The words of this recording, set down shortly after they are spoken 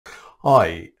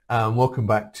Hi, and welcome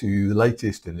back to the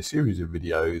latest in a series of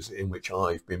videos in which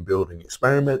I've been building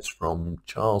experiments from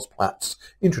Charles Platt's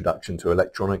Introduction to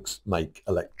Electronics, Make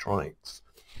Electronics.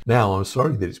 Now, I'm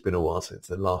sorry that it's been a while since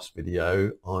the last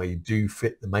video. I do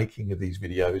fit the making of these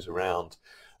videos around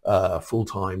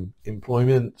full-time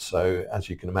employment, so as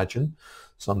you can imagine,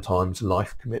 sometimes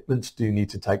life commitments do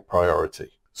need to take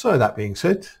priority. So that being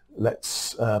said,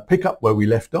 let's pick up where we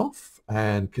left off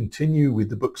and continue with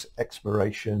the book's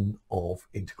exploration of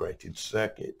integrated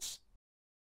circuits.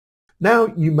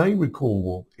 Now, you may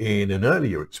recall in an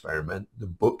earlier experiment, the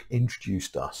book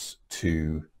introduced us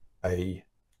to a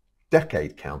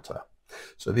decade counter.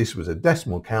 So this was a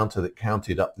decimal counter that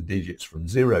counted up the digits from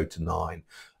 0 to 9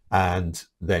 and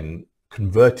then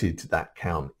converted that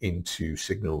count into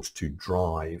signals to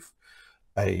drive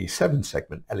a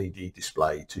 7-segment LED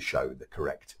display to show the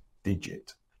correct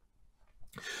digit.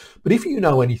 But if you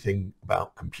know anything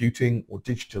about computing or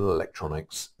digital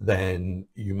electronics, then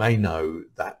you may know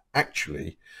that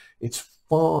actually it's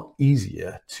far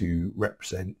easier to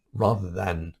represent, rather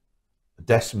than a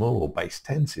decimal or base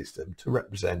 10 system, to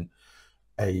represent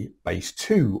a base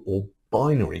 2 or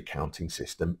binary counting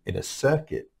system in a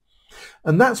circuit.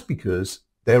 And that's because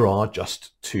there are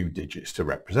just two digits to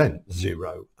represent,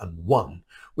 0 and 1,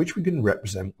 which we can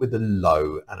represent with a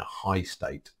low and a high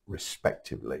state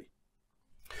respectively.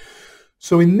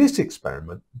 So in this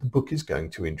experiment, the book is going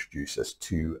to introduce us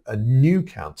to a new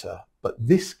counter, but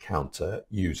this counter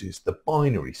uses the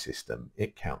binary system.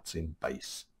 It counts in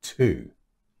base 2.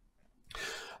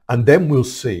 And then we'll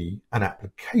see an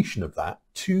application of that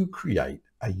to create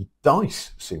a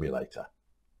dice simulator.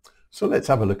 So let's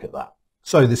have a look at that.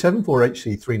 So the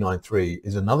 74HC393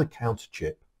 is another counter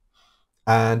chip,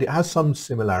 and it has some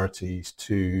similarities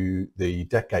to the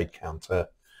decade counter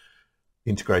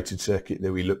integrated circuit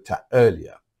that we looked at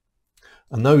earlier.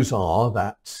 And those are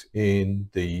that in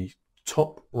the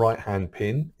top right hand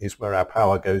pin is where our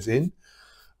power goes in.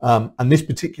 And this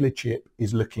particular chip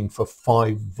is looking for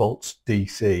 5 volts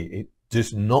DC. It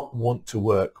does not want to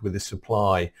work with a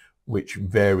supply which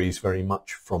varies very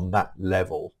much from that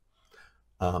level.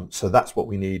 So that's what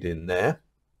we need in there.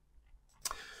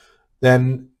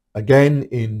 Then again,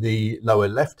 in the lower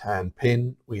left hand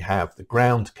pin, we have the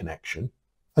ground connection.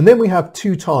 And then we have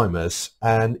 2 timers,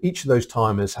 and each of those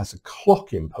timers has a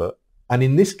clock input. And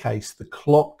in this case, the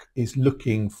clock is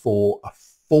looking for a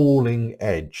falling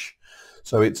edge.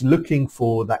 So it's looking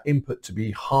for that input to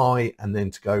be high and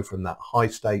then to go from that high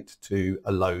state to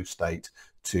a low state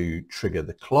to trigger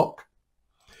the clock.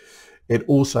 It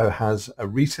also has a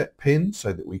reset pin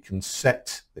so that we can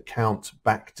set the count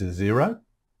back to 0.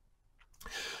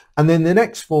 And then the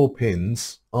next 4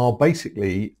 pins are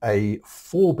basically a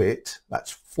 4-bit,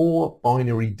 that's 4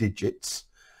 binary digits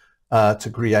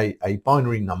to create a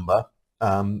binary number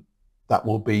that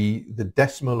will be the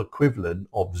decimal equivalent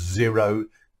of 0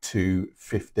 to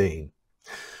 15.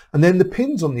 And then the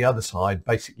pins on the other side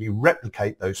basically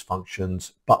replicate those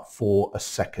functions, but for a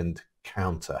second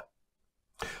counter.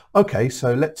 Okay,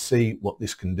 so let's see what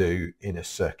this can do in a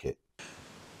circuit.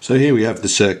 So here we have the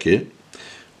circuit,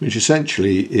 which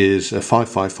essentially is a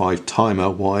 555 timer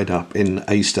wired up in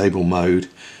astable mode,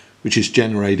 which is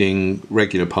generating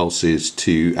regular pulses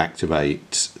to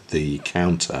activate the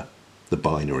counter, the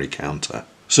binary counter.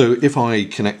 So if I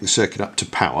connect the circuit up to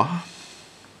power,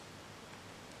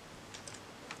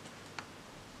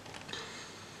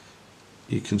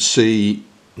 you can see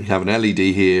we have an LED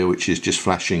here which is just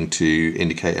flashing to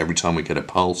indicate every time we get a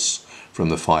pulse from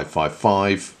the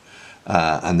 555.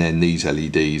 And then these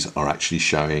LEDs are actually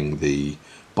showing the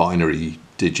binary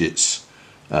digits,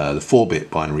 the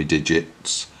 4-bit binary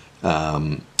digits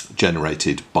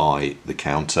generated by the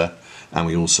counter. And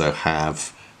we also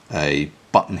have a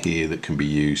button here that can be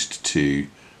used to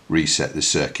reset the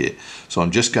circuit. So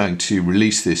I'm just going to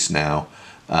release this now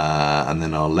and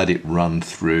then I'll let it run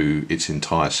through its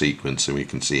entire sequence so we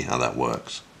can see how that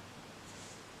works.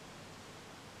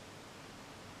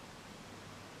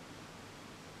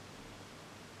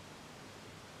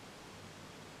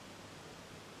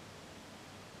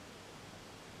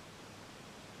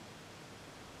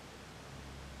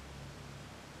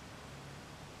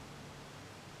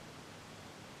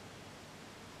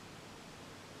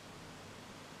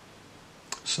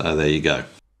 So there you go.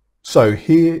 So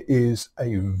here is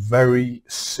a very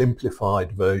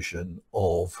simplified version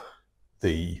of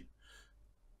the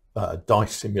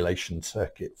dice simulation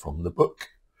circuit from the book.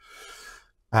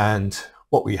 And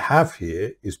what we have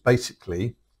here is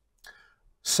basically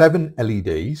 7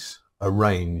 LEDs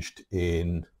arranged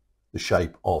in the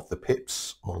shape of the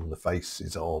pips on the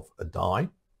faces of a die.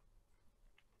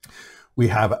 we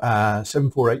have a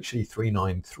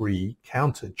 74HC393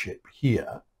 counter chip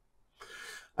here.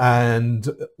 And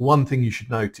one thing you should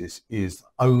notice is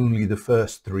only the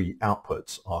first three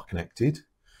outputs are connected.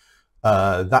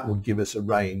 That will give us a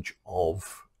range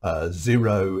of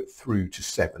 0 through to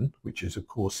 7, which is of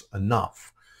course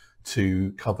enough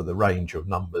to cover the range of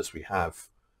numbers we have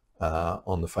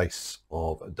on the face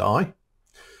of a die.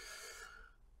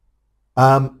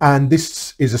 And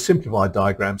this is a simplified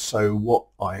diagram, so what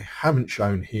I haven't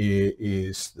shown here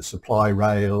is the supply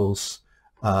rails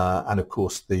and of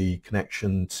course the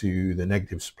connection to the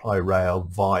negative supply rail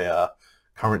via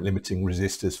current limiting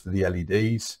resistors for the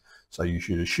LEDs. So you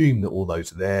should assume that all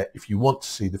those are there. If you want to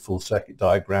see the full circuit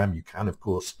diagram, you can of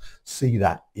course see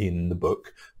that in the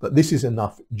book, but this is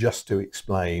enough just to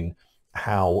explain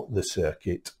how the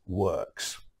circuit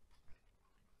works.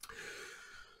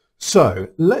 So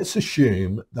let's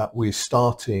assume that we're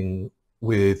starting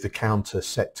with the counter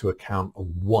set to a count of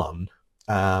 1,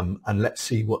 and let's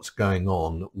see what's going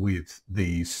on with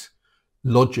these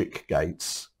logic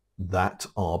gates that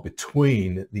are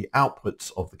between the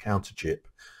outputs of the counter chip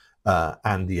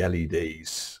and the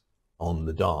LEDs on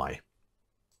the die.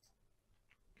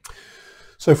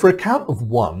 So for a count of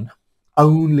 1,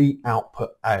 only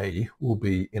output A will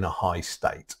be in a high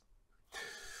state.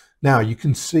 Now you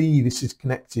can see this is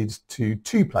connected to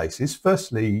two places.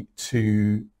 Firstly,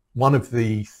 to one of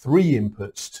the three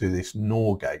inputs to this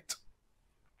NOR gate.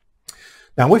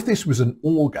 Now if this was an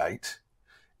OR gate,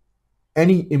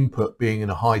 any input being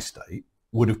in a high state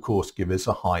would of course give us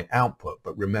a high output.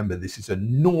 But remember, this is a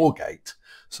NOR gate,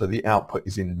 so the output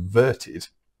is inverted,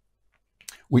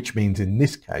 which means in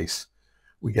this case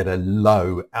we get a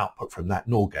low output from that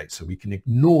NOR gate, so we can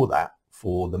ignore that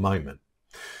for the moment.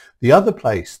 The other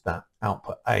place that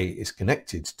output A is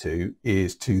connected to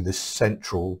is to the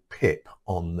central pip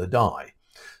on the die.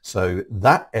 So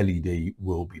that LED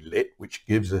will be lit, which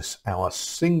gives us our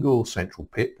single central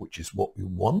pip, which is what we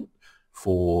want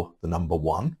for the number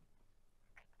 1.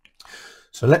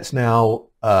 So let's now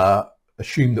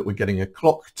assume that we're getting a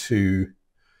clock to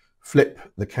flip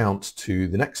the count to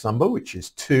the next number, which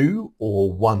is 2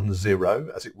 or 1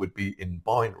 0 as it would be in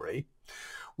binary,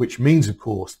 which means of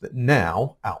course that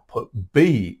now output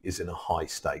B is in a high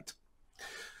state.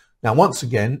 Now once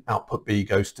again output B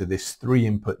goes to this 3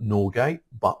 input NOR gate,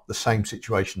 but the same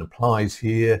situation applies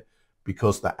here.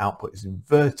 Because that output is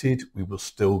inverted, we will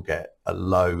still get a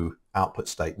low output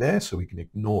state there, so we can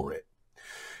ignore it.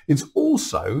 It's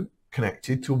also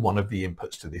connected to one of the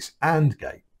inputs to this AND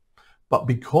gate, but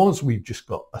because we've just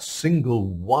got a single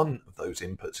one of those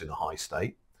inputs in a high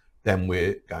state, then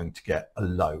we're going to get a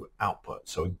low output.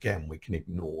 So again, we can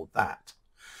ignore that.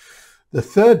 The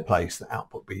third place that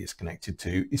output B is connected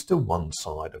to is to one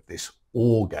side of this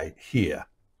OR gate here.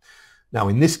 Now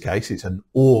in this case, it's an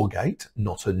OR gate,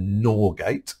 not a NOR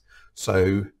gate.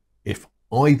 So if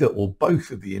either or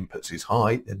both of the inputs is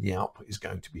high, then the output is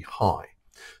going to be high.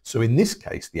 So in this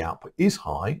case, the output is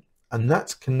high, and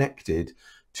that's connected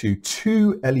to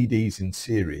two LEDs in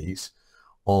series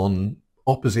on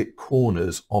opposite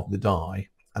corners of the die,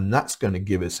 and that's going to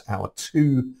give us our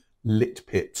 2 lit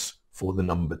pips for the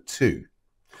number 2.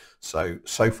 So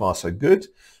far so good.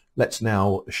 Let's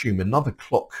now assume another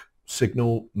clock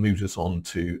signal moves us on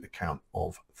to a count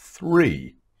of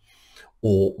 3,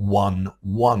 or 1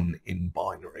 1 in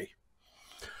binary.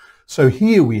 So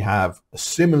here we have a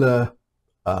similar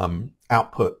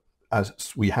output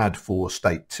as we had for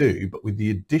state 2, but with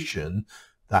the addition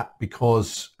that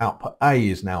because output A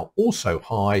is now also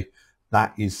high,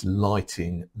 that is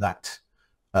lighting that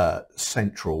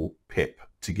central pip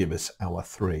to give us our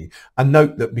 3. And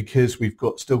note that because we've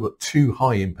still got 2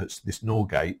 high inputs to this NOR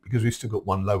gate, because we've still got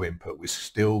 1 low input, we're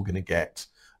still going to get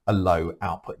a low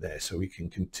output there, so we can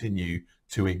continue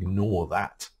to ignore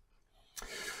that.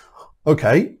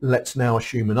 Okay, let's now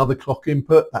assume another clock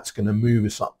input. That's going to move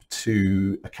us up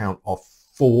to a count of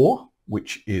 4,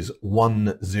 which is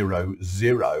 1 0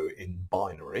 0 in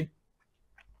binary.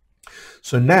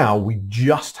 So now we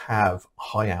just have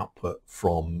high output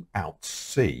from out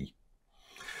C.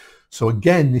 So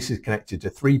again, this is connected to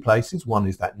 3 places. One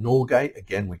is that NOR gate.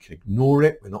 Again, we can ignore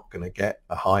it. We're not going to get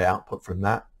a high output from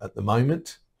that at the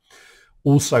moment.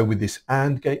 Also with this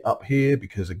AND gate up here,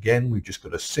 because again, we've just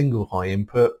got a single high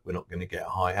input, we're not going to get a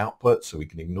high output, so we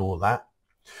can ignore that.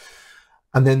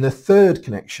 And then the third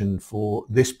connection for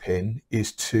this pin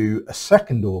is to a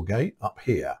second OR gate up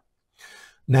here.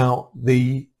 Now,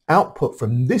 the output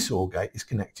from this OR gate is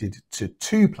connected to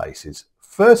 2 places.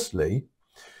 Firstly,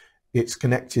 it's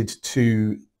connected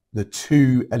to the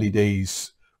 2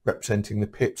 LEDs representing the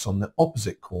pips on the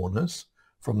opposite corners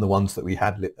from the ones that we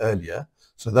had lit earlier.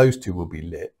 So those 2 will be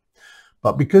lit.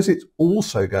 But because it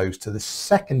also goes to the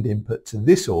second input to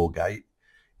this OR gate,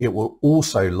 it will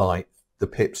also light the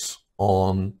pips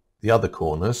on the other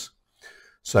corners.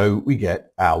 So we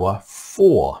get our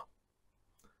 4.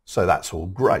 So that's all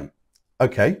great.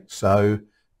 Okay, so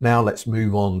now let's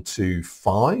move on to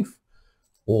 5,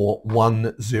 or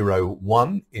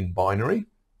 101 in binary.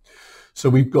 So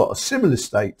we've got a similar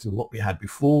state to what we had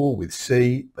before with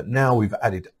C, but now we've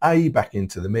added A back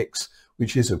into the mix,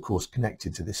 which is of course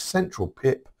connected to this central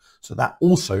pip. So that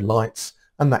also lights,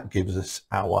 and that gives us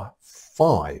our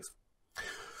 5.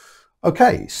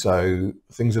 Okay, so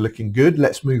things are looking good.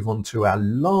 Let's move on to our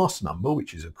last number,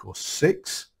 which is of course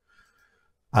 6.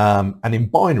 And in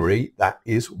binary, that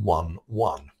is 1,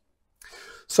 1.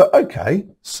 So, okay,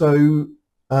 so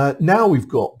now we've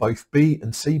got both B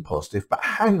and C positive, but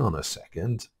hang on a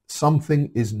second,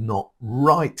 something is not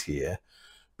right here,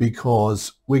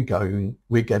 because we're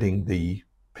getting the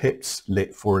pips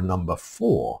lit for a number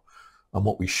 4, and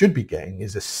what we should be getting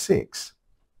is a 6.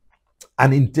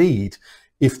 And indeed,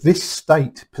 if this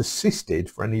state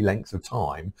persisted for any length of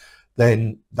time,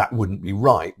 then that wouldn't be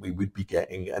right. We would be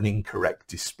getting an incorrect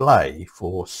display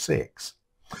for 6.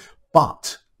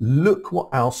 But look what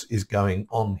else is going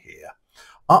on here.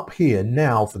 Up here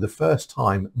now, for the first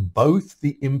time, both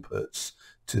the inputs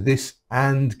to this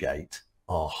AND gate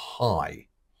are high,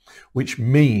 which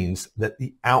means that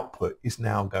the output is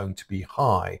now going to be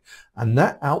high, and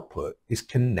that output is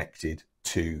connected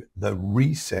to the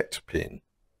reset pin.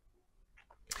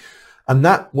 And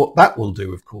what that will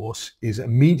do, of course, is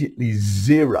immediately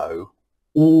zero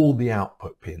all the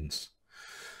output pins.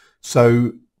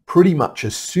 So pretty much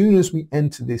as soon as we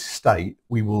enter this state,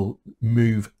 we will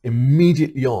move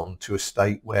immediately on to a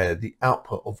state where the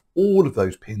output of all of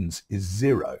those pins is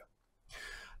 0.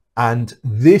 And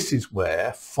this is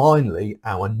where finally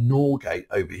our NOR gate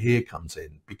over here comes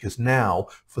in, because now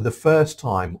for the first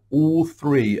time all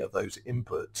 3 of those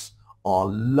inputs are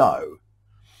low.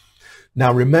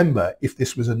 Now remember, if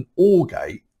this was an OR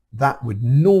gate, that would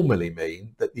normally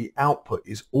mean that the output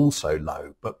is also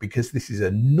low, but because this is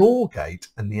a NOR gate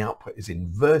and the output is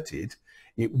inverted,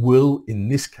 it will in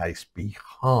this case be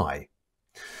high.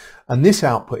 And this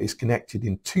output is connected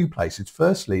in 2 places.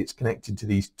 Firstly, it's connected to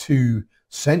these 2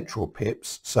 central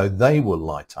pips, so they will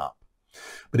light up,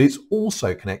 but it's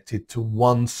also connected to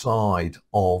one side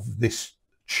of this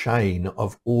chain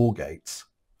of OR gates.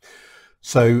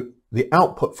 So the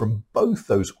output from both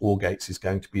those OR gates is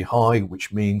going to be high,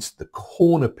 which means the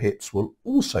corner pips will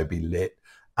also be lit,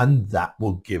 and that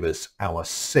will give us our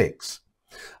 6.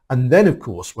 And then, of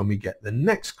course, when we get the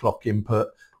next clock input,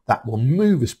 that will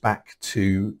move us back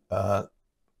to a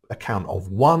count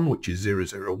of 1, which is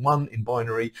 001 in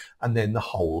binary, and then the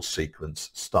whole sequence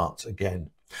starts again.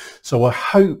 So I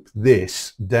hope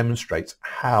this demonstrates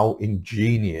how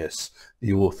ingenious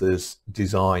the author's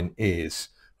design is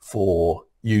for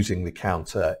using the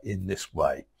counter in this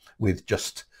way, with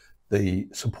just the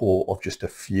support of just a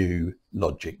few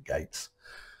logic gates.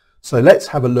 So let's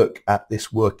have a look at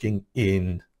this working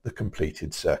in the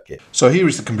completed circuit. So here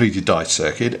is the completed dice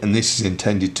circuit, and this is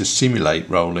intended to simulate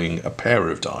rolling a pair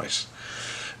of dice.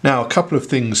 Now, a couple of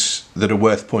things that are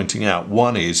worth pointing out.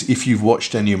 One is, if you've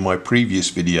watched any of my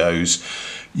previous videos,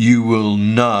 you will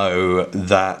know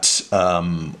that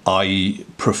I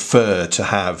prefer to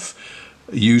have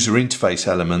user interface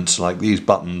elements like these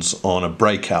buttons on a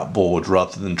breakout board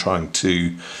rather than trying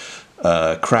to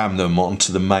cram them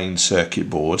onto the main circuit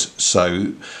board.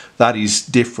 So that is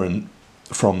different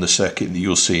from the circuit that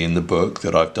you'll see in the book,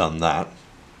 that I've done that.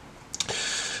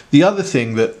 The other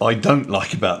thing that I don't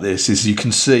like about this is you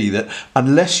can see that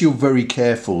unless you're very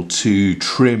careful to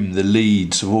trim the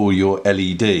leads of all your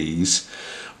LEDs,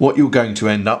 what you're going to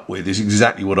end up with is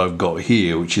exactly what I've got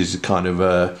here, which is a kind of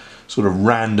a sort of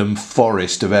random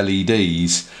forest of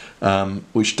LEDs,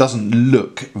 which doesn't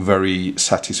look very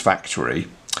satisfactory.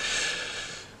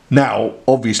 Now,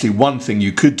 obviously, one thing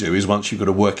you could do is, once you've got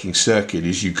a working circuit,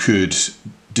 is you could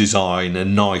design a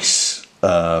nice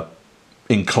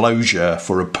enclosure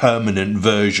for a permanent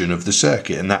version of the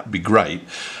circuit, and that would be great.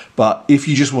 But if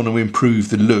you just want to improve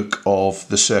the look of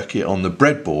the circuit on the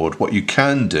breadboard, what you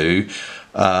can do,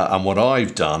 and what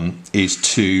I've done, is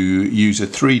to use a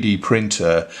 3D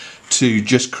printer to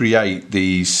just create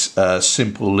these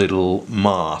simple little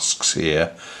masks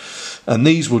here, and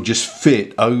these will just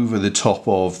fit over the top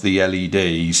of the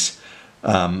LEDs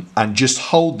and just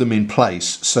hold them in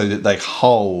place so that they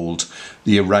hold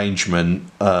the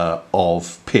arrangement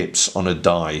of pips on a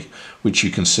die, which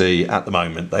you can see at the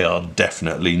moment they are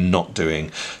definitely not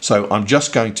doing. So I'm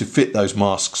just going to fit those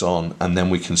masks on, and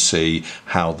then we can see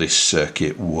how this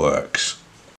circuit works.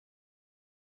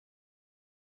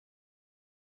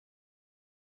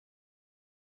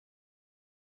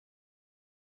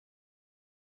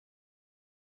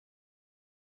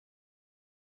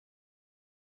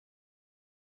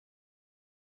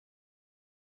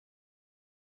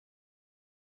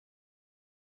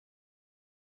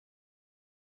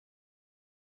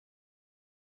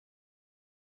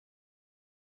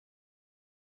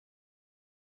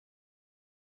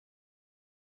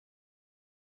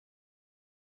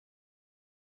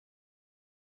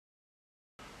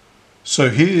 So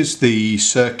here's the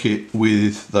circuit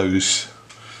with those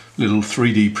little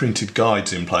 3D printed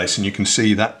guides in place, and you can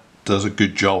see that does a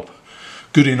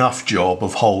good enough job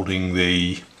of holding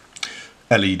the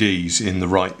LEDs in the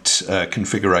right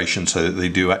configuration so that they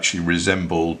do actually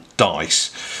resemble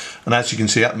dice. And as you can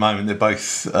see at the moment, they're both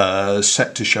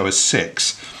set to show us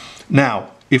 6.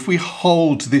 Now, if we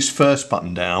hold this first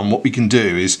button down, what we can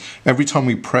do is every time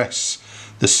we press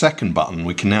the second button,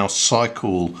 we can now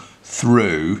cycle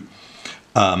through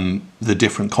the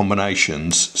different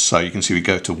combinations. So you can see we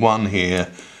go to 1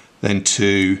 here, then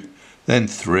 2, then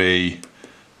 3,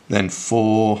 then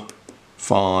 4,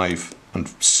 5 and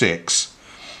 6,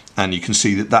 and you can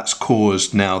see that that's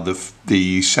caused now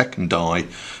the second die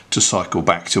to cycle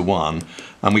back to 1,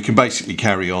 and we can basically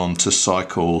carry on to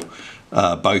cycle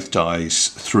both dies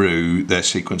through their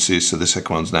sequences. So the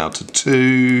second one's now to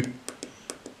 2,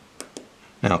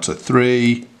 now to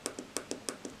 3,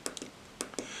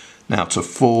 now to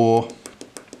 4,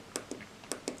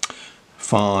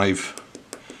 5,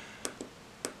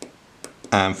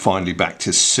 and finally back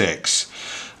to 6.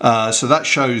 So that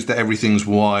shows that everything's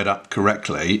wired up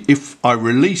correctly. If I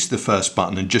release the first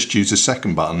button and just use the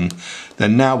second button,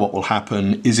 then now what will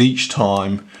happen is each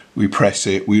time we press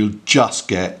it, we'll just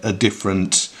get a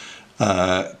different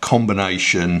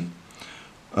combination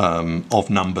of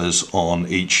numbers on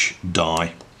each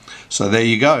die. So there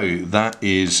you go, that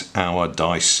is our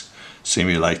dice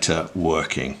simulator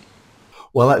working.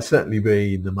 Well, that's certainly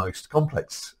been the most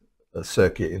complex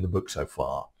circuit in the book so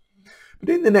far. But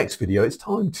in the next video, it's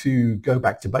time to go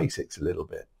back to basics a little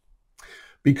bit.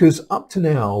 Because up to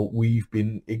now, we've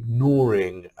been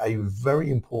ignoring a very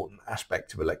important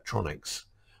aspect of electronics,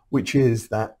 which is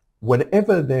that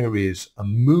whenever there is a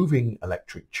moving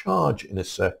electric charge in a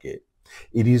circuit,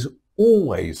 it is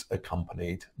always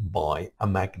accompanied by a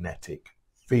magnetic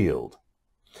field.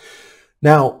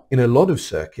 Now, in a lot of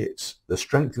circuits, the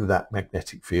strength of that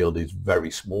magnetic field is very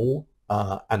small,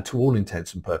 and to all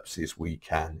intents and purposes, we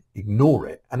can ignore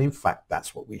it. And in fact,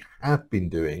 that's what we have been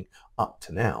doing up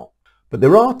to now. But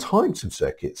there are types of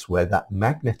circuits where that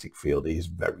magnetic field is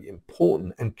very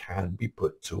important and can be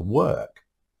put to work.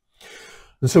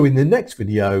 And so in the next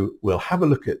video, we'll have a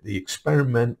look at the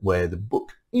experiment where the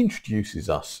book introduces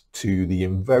us to the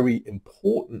very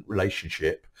important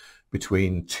relationship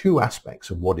between two aspects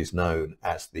of what is known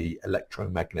as the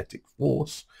electromagnetic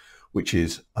force, which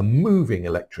is a moving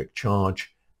electric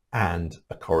charge and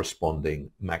a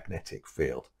corresponding magnetic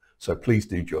field. So please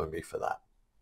do join me for that.